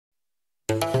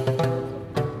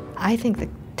I think the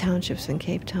townships in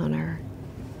Cape Town are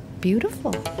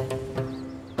beautiful.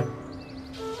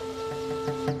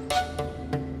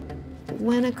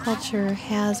 When a culture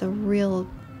has a real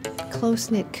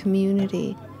close-knit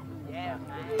community,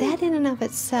 that in and of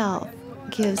itself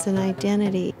gives an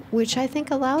identity, which I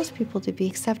think allows people to be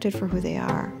accepted for who they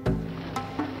are.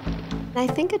 I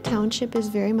think a township is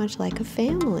very much like a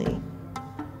family.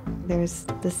 There's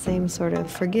the same sort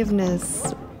of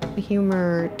forgiveness,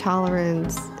 humor,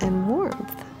 tolerance, and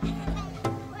warmth.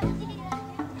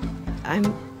 I'm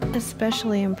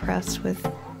especially impressed with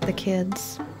the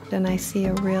kids, and I see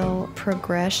a real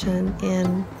progression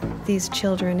in these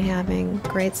children having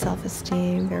great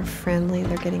self-esteem. They're friendly,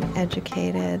 they're getting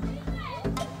educated.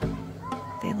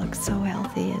 They look so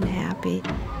healthy and happy,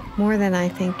 more than I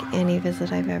think any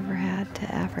visit I've ever had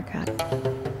to Africa.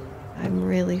 I'm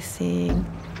really seeing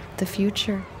the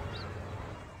future.